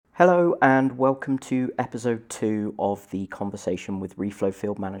Hello and welcome to episode 2 of the conversation with Reflow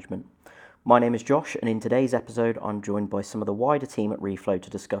Field Management. My name is Josh, and in today's episode I'm joined by some of the wider team at Reflow to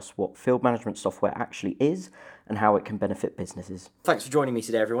discuss what field management software actually is and how it can benefit businesses. Thanks for joining me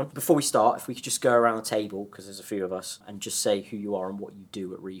today, everyone. Before we start, if we could just go around the table, because there's a few of us, and just say who you are and what you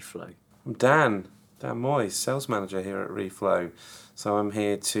do at Reflow. I'm Dan Moyes, Sales Manager here at Reflow. So I'm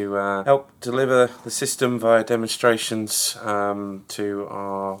here to help deliver the system via demonstrations to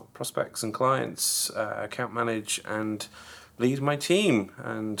our prospects and clients, account manage and lead my team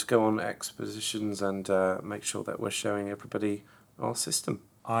and go on expositions and make sure that we're showing everybody our system.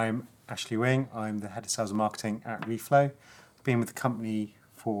 I'm Ashley Wing. I'm the Head of Sales and Marketing at Reflow. I've been with the company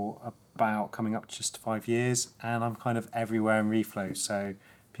for about coming up to just 5 years, and I'm kind of everywhere in Reflow. So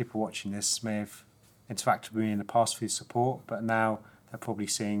people watching this may have interacted with me in the past through support, but now they're probably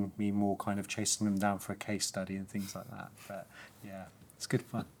seeing me more kind of chasing them down for a case study and things like that. But yeah, it's good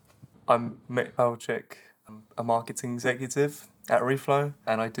fun. I'm Mick Belchick. I'm a marketing executive at Reflow,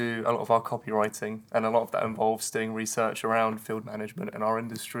 and I do a lot of our copywriting, and a lot of that involves doing research around field management in our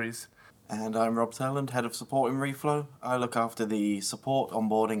industries. And I'm Rob Telland, Head of Support in Reflow. I look after the support,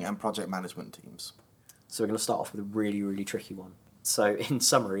 onboarding and project management teams. So we're going to start off with a really, really tricky one. So in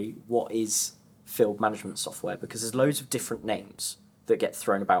summary, what is field management software? Because there's loads of different names that get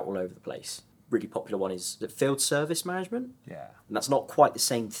thrown about all over the place. Really popular one is the field service management. Yeah. And that's not quite the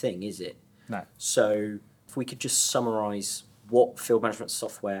same thing, is it? No. So if we could just summarise what field management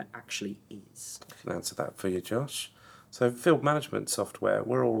software actually is. I can answer that for you, Josh. So field management software,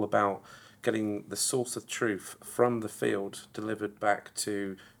 we're all about getting the source of truth from the field delivered back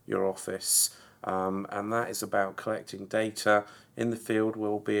to your office. And that is about collecting data in the field,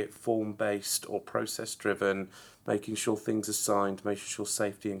 be it form-based or process-driven, making sure things are signed, making sure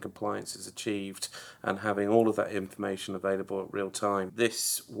safety and compliance is achieved, and having all of that information available at real time.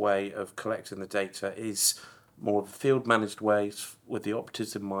 This way of collecting the data is more of a field-managed way with the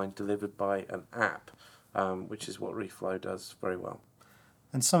operatives in mind, delivered by an app, which is what Reflow does very well.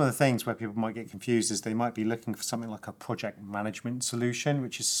 And some of the things where people might get confused is they might be looking for something like a project management solution,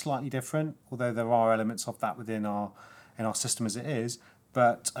 which is slightly different, although there are elements of that within our system as it is.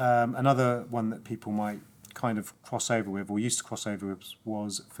 But another one that people might kind of cross over with, or used to cross over with,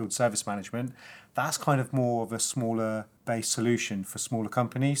 was field service management. That's kind of more of a smaller base solution for smaller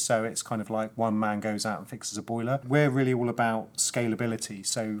companies. So it's kind of like one man goes out and fixes a boiler. We're really all about scalability.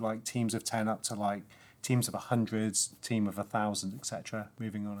 So like teams of 10 up to like teams of 100, team of 1,000, etc.,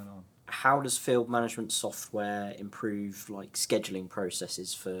 moving on and on. How does field management software improve like scheduling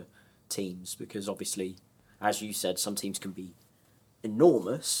processes for teams? Because obviously, as you said, some teams can be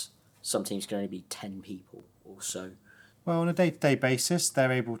enormous, some teams can only be 10 people or so. Well, on a day-to-day basis,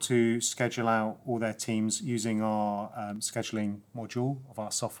 they're able to schedule out all their teams using our scheduling module of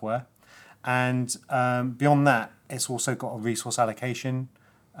our software. And beyond that, it's also got a resource allocation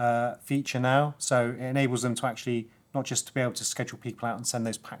feature now, so it enables them to actually not just to be able to schedule people out and send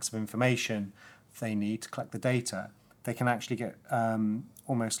those packs of information they need to collect the data. They can actually get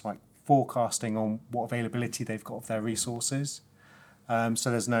almost like forecasting on what availability they've got of their resources.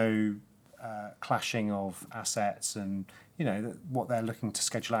 So there's no clashing of assets, and what they're looking to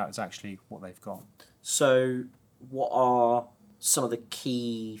schedule out is actually what they've got. So what are some of the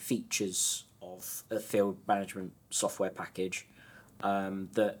key features of a field management software package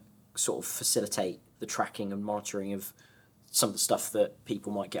that sort of facilitate the tracking and monitoring of some of the stuff that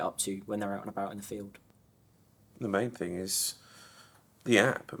people might get up to when they're out and about in the field? The main thing is the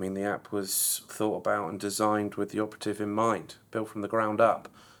app. I mean, the app was thought about and designed with the operative in mind, built from the ground up.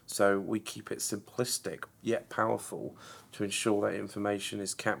 So we keep it simplistic yet powerful to ensure that information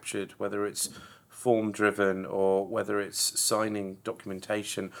is captured, whether it's form-driven or whether it's signing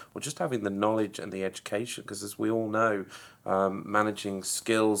documentation or just having the knowledge and the education, because as we all know, managing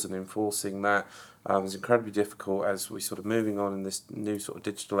skills and enforcing that is incredibly difficult as we're sort of moving on in this new sort of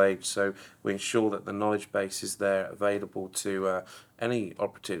digital age. So we ensure that the knowledge base is there available to any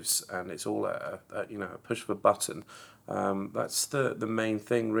operatives, and it's all a push of a button. That's the main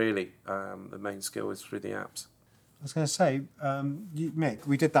thing, really. The main skill is through the apps. I was going to say, Mick,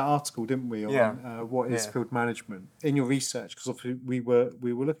 we did that article, didn't we, on what is field management in your research? Because obviously we were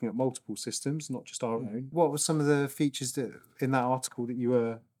looking at multiple systems, not just our own. What were some of the features that in that article that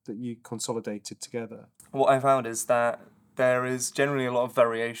you consolidated together? What I found is that there is generally a lot of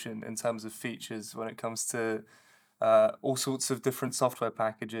variation in terms of features when it comes to all sorts of different software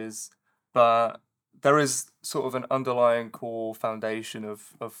packages, but there is sort of an underlying core foundation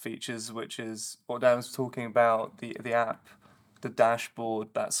of features, which is what Dan was talking about, the app, the dashboard,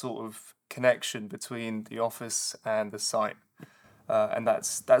 that sort of connection between the office and the site. And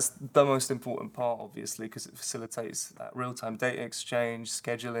that's the most important part, obviously, because it facilitates that real-time data exchange,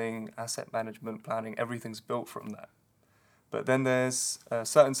 scheduling, asset management, planning. Everything's built from that. But then there's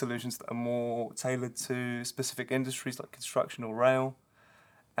certain solutions that are more tailored to specific industries like construction or rail,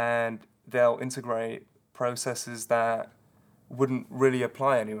 and they'll integrate processes that wouldn't really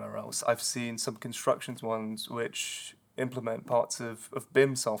apply anywhere else. I've seen some construction ones which implement parts of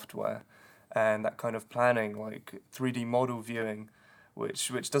BIM software and that kind of planning, like 3D model viewing,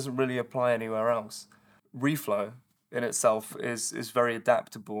 which doesn't really apply anywhere else. Reflow in itself is very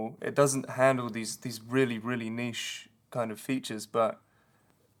adaptable. It doesn't handle these really, really niche kind of features, but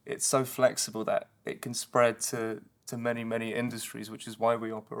it's so flexible that it can spread to many, many industries, which is why we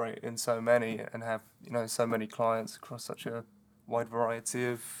operate in so many and have so many clients across such a wide variety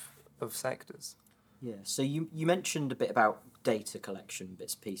of sectors. Yeah, so you mentioned a bit about data collection,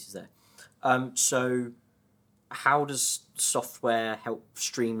 bits and pieces there. So how does software help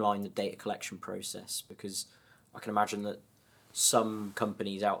streamline the data collection process? Because I can imagine that some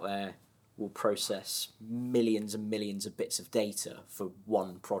companies out there will process millions and millions of bits of data for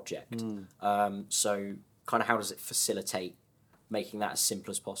one project. So kind of how does it facilitate making that as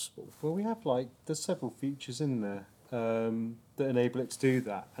simple as possible? Well, we have there's several features in there that enable it to do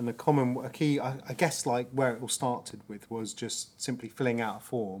that. And a key, I guess, where it all started with was just simply filling out a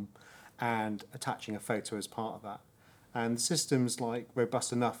form and attaching a photo as part of that. And the system's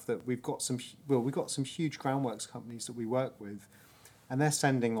robust enough that we've got some huge groundworks companies that we work with, and they're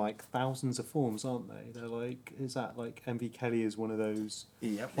sending thousands of forms, aren't they? They're is that MV Kelly is one of those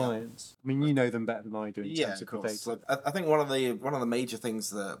clients? I mean, you know them better than I do in terms Of the course. data. I think one of the major things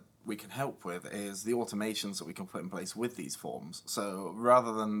that we can help with is the automations that we can put in place with these forms. So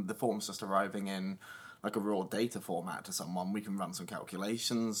rather than the forms just arriving in a raw data format to someone, we can run some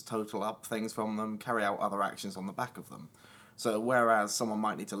calculations, total up things from them, carry out other actions on the back of them. So whereas someone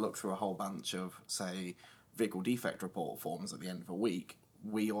might need to look through a whole bunch of, say, vehicle defect report forms at the end of a week,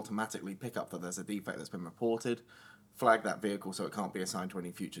 we automatically pick up that there's a defect that's been reported, flag that vehicle so it can't be assigned to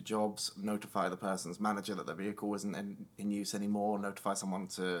any future jobs, notify the person's manager that the vehicle isn't in use anymore, notify someone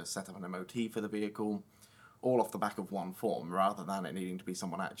to set up an MOT for the vehicle, all off the back of one form, rather than it needing to be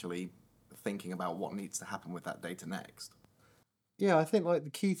someone actually thinking about what needs to happen with that data next. Yeah, I think the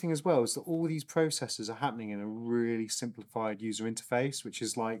key thing as well is that all these processes are happening in a really simplified user interface, which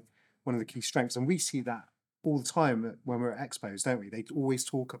is one of the key strengths. And we see that all the time when we're at expos, don't we? They always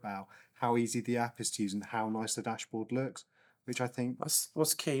talk about how easy the app is to use and how nice the dashboard looks, which I think That's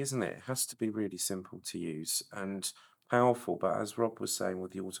what's key, isn't it? It has to be really simple to use and powerful. But as Rob was saying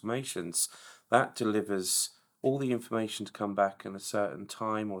with the automations, that delivers all the information to come back in a certain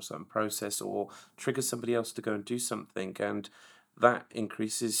time or a certain process or trigger somebody else to go and do something. And that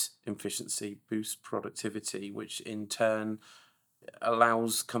increases efficiency, boosts productivity, which in turn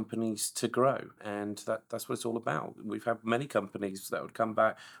allows companies to grow, and that's what it's all about. We've had many companies that would come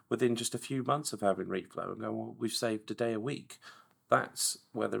back within just a few months of having Reflow and go, well, we've saved a day a week. That's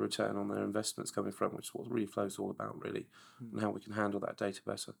where the return on their investment's coming from, which is what Reflow's all about, really, and how we can handle that data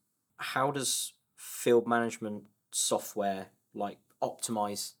better. How does field management software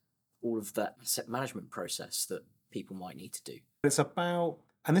optimize all of that asset management process that people might need to do? it's about,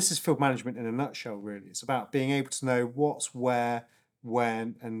 and this is field management in a nutshell, really. It's about being able to know what's where,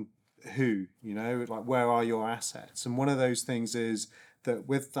 when, and who, where are your assets. And one of those things is that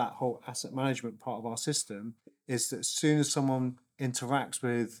with that whole asset management part of our system, is that as soon as someone interacts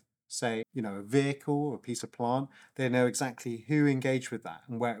with, say, a vehicle or a piece of plant, they know exactly who engaged with that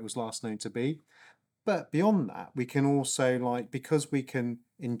and where it was last known to be. But beyond that, we can also, because we can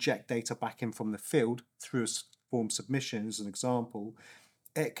inject data back in from the field through a form submission, as an example,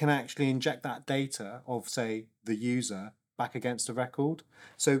 it can actually inject that data of, say, the user back against a record.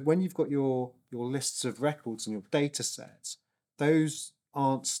 So when you've got your lists of records and your data sets, those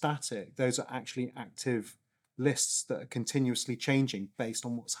aren't static. Those are actually active lists that are continuously changing based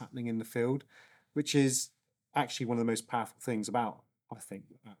on what's happening in the field, which is actually one of the most powerful things about, I think,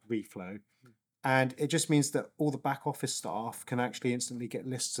 Reflow. And it just means that all the back office staff can actually instantly get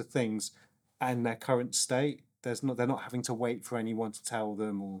lists of things and their current state. They're not having to wait for anyone to tell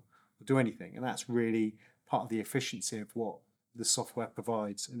them or do anything. And that's really part of the efficiency of what the software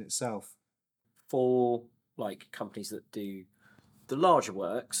provides in itself. For companies that do the larger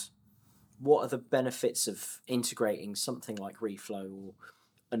works, what are the benefits of integrating something like Reflow or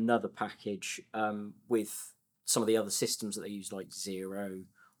another package with some of the other systems that they use, like Xero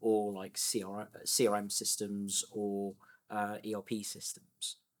or CRM systems or ERP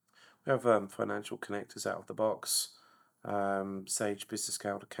systems? We have financial connectors out of the box, Sage Business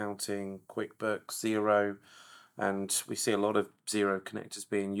Cloud Accounting, QuickBooks, Xero. and we see a lot of Xero connectors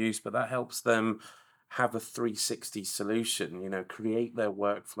being used, but that helps them have a 360 solution, create their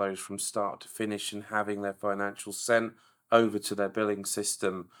workflows from start to finish and having their financials sent over to their billing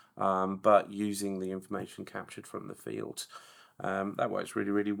system, but using the information captured from the field. That works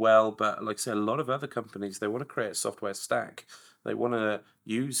really, really well. But like I said, a lot of other companies, they want to create a software stack. They want to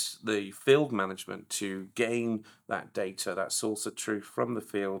use the field management to gain that data, that source of truth from the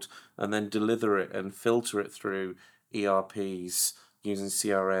field, and then deliver it and filter it through ERPs, using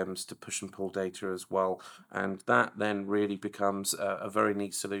CRMs to push and pull data as well. And that then really becomes a very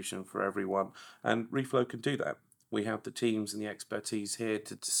neat solution for everyone. And Reflow can do that. We have the teams and the expertise here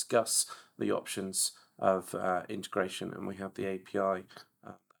to discuss the options of integration, and we have the API.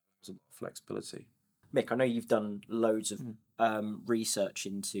 There's a lot of flexibility. Mick, I know you've done loads of research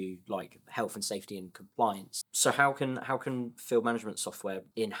into like health and safety and compliance. So how can field management software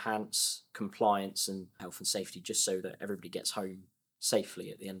enhance compliance and health and safety just so that everybody gets home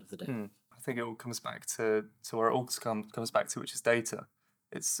safely at the end of the day? I think it all comes back to where it all comes back to, which is data.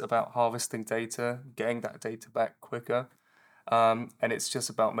 It's about harvesting data, getting that data back quicker, and it's just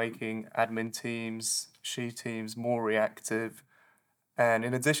about making admin teams, SHE teams more reactive. And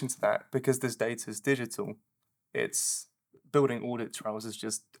in addition to that, because this data is digital, it's building audit trails is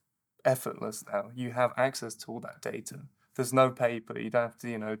just effortless now. You have access to all that data. There's no paper. You don't have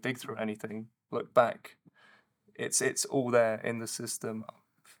to, dig through anything, look back. It's all there in the system,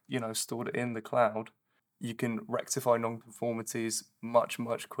 stored in the cloud. You can rectify non-conformities much,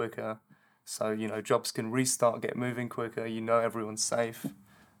 much quicker. So, jobs can restart, get moving quicker. Everyone's safe.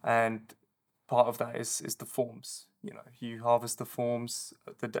 And part of that is the forms. You harvest the forms,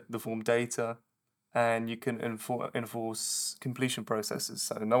 the form data, and you can enforce completion processes.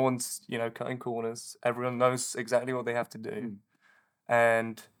 So no one's, cutting corners. Everyone knows exactly what they have to do.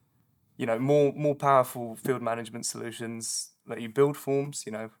 And, more powerful field management solutions let you build forms,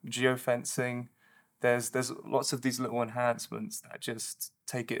 geofencing. There's lots of these little enhancements that just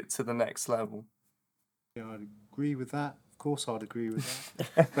take it to the next level. Yeah, I'd agree with that. Of course, I'd agree with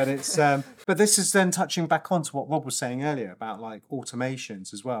that. But it's but this is then touching back onto what Rob was saying earlier about like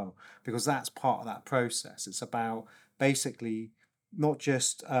automations as well, because that's part of that process. It's about basically not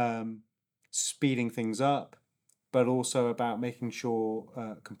just speeding things up, but also about making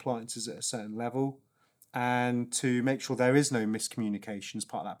sure compliance is at a certain level, and to make sure there is no miscommunication as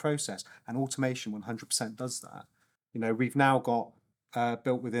part of that process. And automation 100% does that. We've now got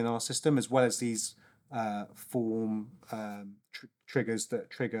built within our system, as well as these form triggers that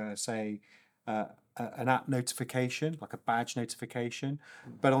trigger, say, an app notification, like a badge notification.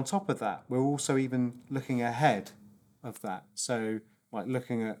 But on top of that, we're also even looking ahead of that. So, like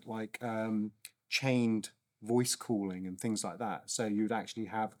looking at chained voice calling and things like that. So you'd actually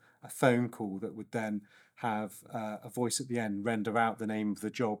have a phone call that would then have a voice at the end render out the name of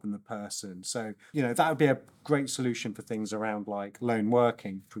the job and the person. So, that would be a great solution for things around like lone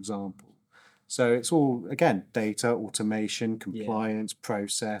working, for example. So it's all, again, data, automation, compliance,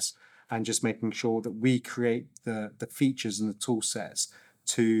 process, and just making sure that we create the features and the tool sets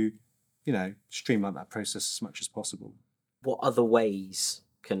to, streamline that process as much as possible. What other ways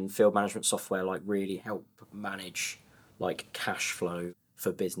can field management software like really help manage like cash flow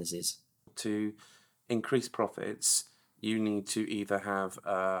for businesses? To increase profits, you need to either have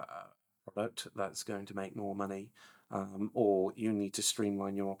a product that's going to make more money, or you need to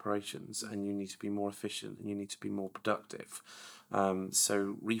streamline your operations, and you need to be more efficient, and you need to be more productive.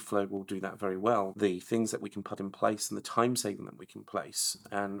 So Reflow will do that very well. The things that we can put in place and the time saving that we can place,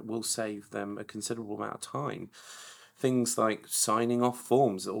 and will save them a considerable amount of time. Things like signing off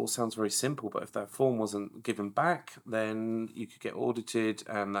forms, it all sounds very simple, but if that form wasn't given back, then you could get audited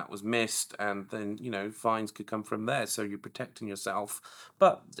and that was missed, and then, fines could come from there. So you're protecting yourself.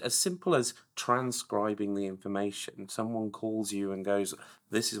 But as simple as transcribing the information, someone calls you and goes,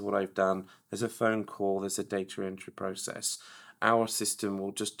 this is what I've done. There's a phone call, there's a data entry process. Our system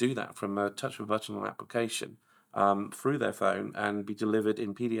will just do that from a touch of a button on an application. Through their phone and be delivered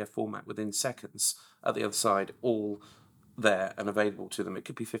in PDF format within seconds at the other side, all there and available to them. It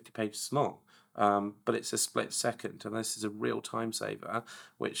could be 50 pages long, but it's a split second, and this is a real time saver,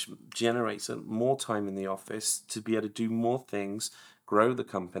 which generates more time in the office to be able to do more things, grow the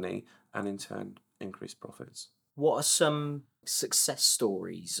company, and in turn increase profits. What are some success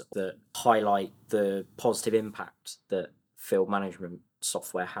stories that highlight the positive impact that field management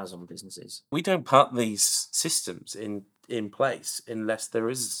software has on businesses? We don't put these systems in place unless there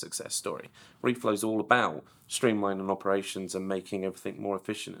is a success story. Reflow is all about streamlining operations and making everything more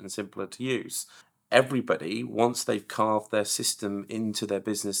efficient and simpler to use. everybody, once they've carved their system into their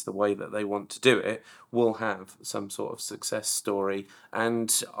business the way that they want to do it, will have some sort of success story.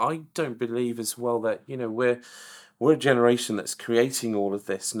 And I don't believe as well that, we're a generation that's creating all of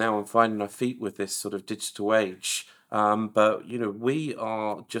this now and finding our feet with this sort of digital age. But we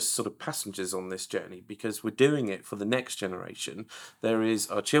are just sort of passengers on this journey because we're doing it for the next generation. There is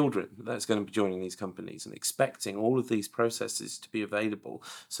our children that's going to be joining these companies and expecting all of these processes to be available.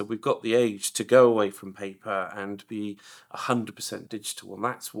 So we've got the age to go away from paper and be 100% digital, and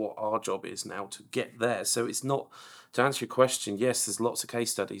that's what our job is now, to get there. So it's not, to answer your question, yes, there's lots of case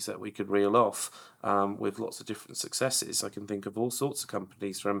studies that we could reel off with lots of different successes. I can think of all sorts of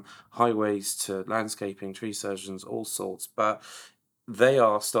companies, from highways to landscaping, tree surgeons, all sorts, but they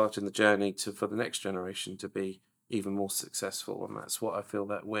are starting the journey for the next generation to be even more successful, and that's what I feel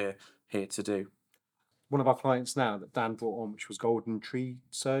that we're here to do. One of our clients now that Dan brought on, which was Golden Tree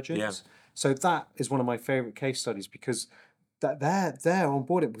Surgeons. Yeah. So that is one of my favourite case studies, because that their on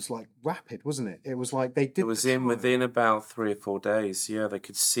board, it was like rapid, wasn't it? It was like they did. It was in within about 3 or 4 days. Yeah, they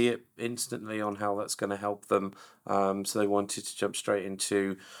could see it instantly on how that's going to help them. So they wanted to jump straight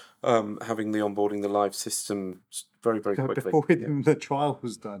into having the onboarding the live system very, very quickly. Before the trial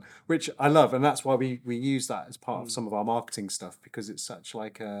was done, which I love, and that's why we use that as part of some of our marketing stuff, because it's such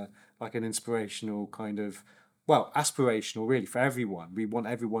like an inspirational kind of, well, aspirational really for everyone. We want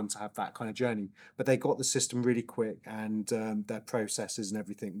everyone to have that kind of journey, but they got the system really quick, and their processes and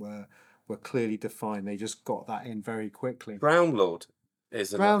everything were clearly defined. They just got that in very quickly. Groundlord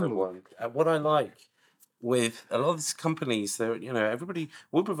is another Groundlord. one. What I like with a lot of these companies, everybody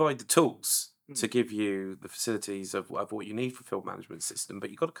will provide the tools to give you the facilities of what you need for field management system, but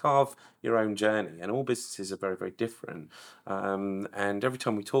you've got to carve your own journey, and all businesses are very, very different. And every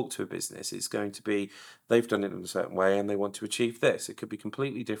time we talk to a business, it's going to be, they've done it in a certain way and they want to achieve this. It could be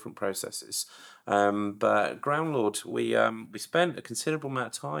completely different processes. But Groundlord, we spent a considerable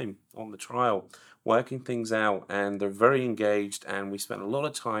amount of time on the trial working things out, and they're very engaged, and we spent a lot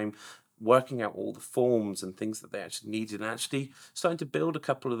of time working out all the forms and things that they actually needed, and actually starting to build a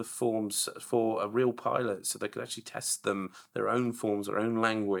couple of the forms for a real pilot, so they could actually test them, their own forms, their own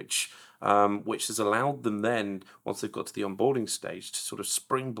language, which has allowed them then, once they've got to the onboarding stage, to sort of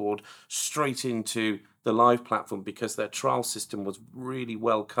springboard straight into the live platform, because their trial system was really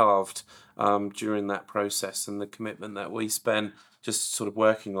well carved during that process, and the commitment that we spent just sort of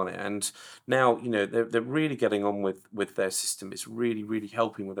working on it. And now, they're really getting on with their system. It's really, really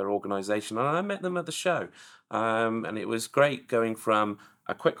helping with their organisation. And I met them at the show, and it was great going from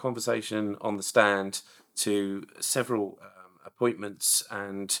a quick conversation on the stand to several appointments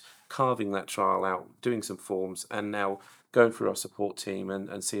and carving that trial out, doing some forms, and now going through our support team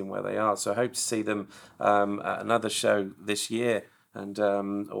and seeing where they are. So I hope to see them at another show this year, and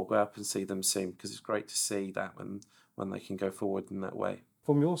or go up and see them soon, because it's great to see that when they can go forward in that way.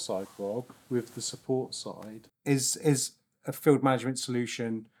 From your side, Rob, with the support side, is a field management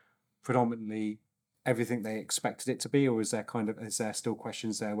solution predominantly everything they expected it to be, or is there still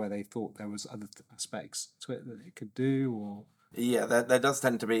questions there where they thought there was other aspects to it that it could do? Or Yeah, there does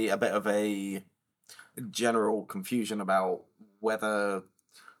tend to be a bit of a general confusion about whether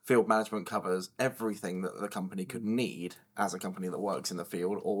field management covers everything that the company could need as a company that works in the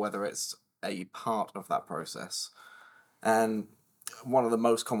field, or whether it's a part of that process. And one of the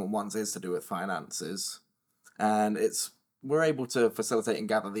most common ones is to do with finances, and we're able to facilitate and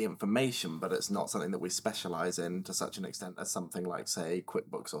gather the information, but it's not something that we specialize in to such an extent as something like, say,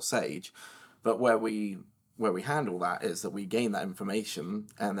 QuickBooks or Sage. But where we handle that is that we gain that information,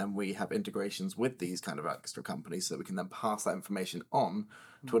 and then we have integrations with these kind of extra companies, so we can then pass that information on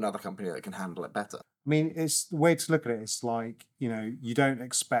to another company that can handle it better. I mean, it's the way to look at it. It's like, you don't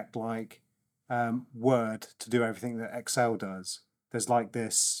expect like Word to do everything that Excel does. There's like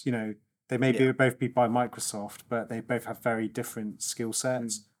this, they may both be by Microsoft, but they both have very different skill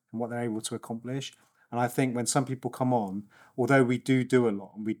sets and what they're able to accomplish. And I think when some people come on, although we do a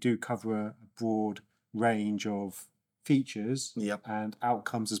lot and we do cover a broad range of features and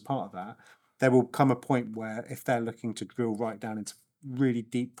outcomes as part of that, there will come a point where if they're looking to drill right down into really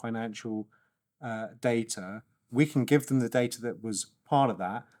deep financial data, we can give them the data that was part of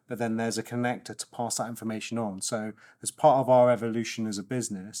that, but then there's a connector to pass that information on. So as part of our evolution as a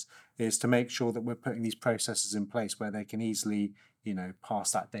business is to make sure that we're putting these processes in place where they can easily,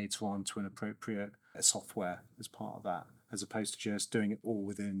 pass that data on to an appropriate software as part of that, as opposed to just doing it all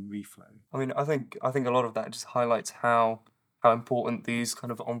within Reflow. I mean, I think a lot of that just highlights how important these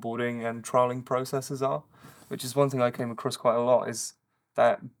kind of onboarding and trialing processes are, which is one thing I came across quite a lot, is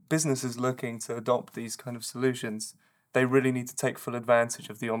that businesses looking to adopt these kind of solutions, they really need to take full advantage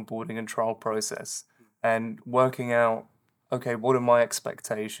of the onboarding and trial process and working out, okay, what are my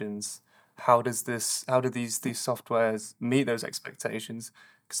expectations? How do these softwares meet those expectations?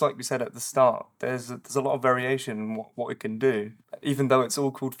 Because like we said at the start, there's a lot of variation in what it can do. Even though it's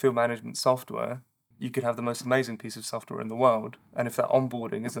all called field management software, you could have the most amazing piece of software in the world, and if that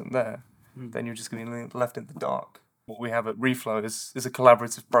onboarding isn't there, then you're just going to be left in the dark. What we have at Reflow is a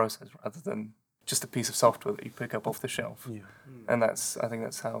collaborative process rather than just a piece of software that you pick up off the shelf. Yeah. And I think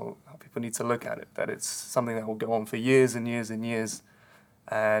that's how people need to look at it, that it's something that will go on for years and years and years,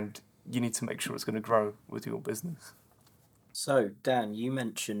 and you need to make sure it's going to grow with your business. So, Dan, you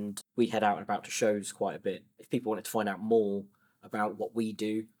mentioned we head out and about to shows quite a bit. If people wanted to find out more about what we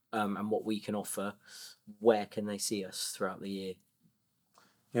do and what we can offer, where can they see us throughout the year?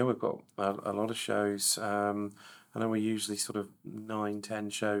 Yeah, we've got a lot of shows. I know we usually sort of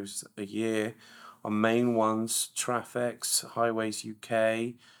 9-10 shows a year. Our main ones, Trafex, Highways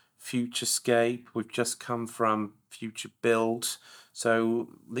UK, Futurescape. We've just come from Future Build. So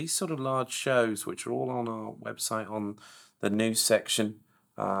these sort of large shows, which are all on our website on the news section,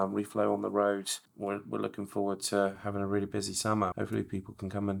 Reflow on the Road. We're looking forward to having a really busy summer. Hopefully people can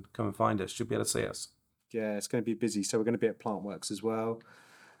come and find us. You'll be able to see us. Yeah, it's going to be busy. So we're going to be at Plantworks as well.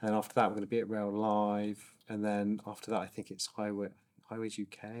 And after that, we're going to be at Rail Live. And then after that, I think it's Highways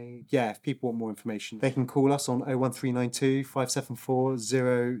UK. Yeah, if people want more information, they can call us on 01392 574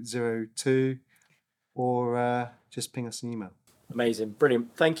 002 or just ping us an email. Amazing.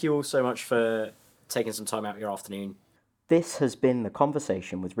 Brilliant. Thank you all so much for taking some time out of your afternoon. This has been The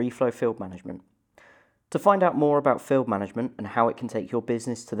Conversation with Reflow Field Management. To find out more about field management and how it can take your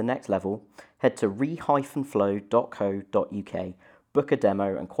business to the next level, head to re-flow.co.uk, book a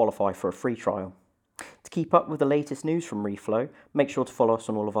demo and qualify for a free trial. To keep up with the latest news from Reflow, make sure to follow us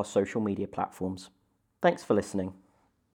on all of our social media platforms. Thanks for listening.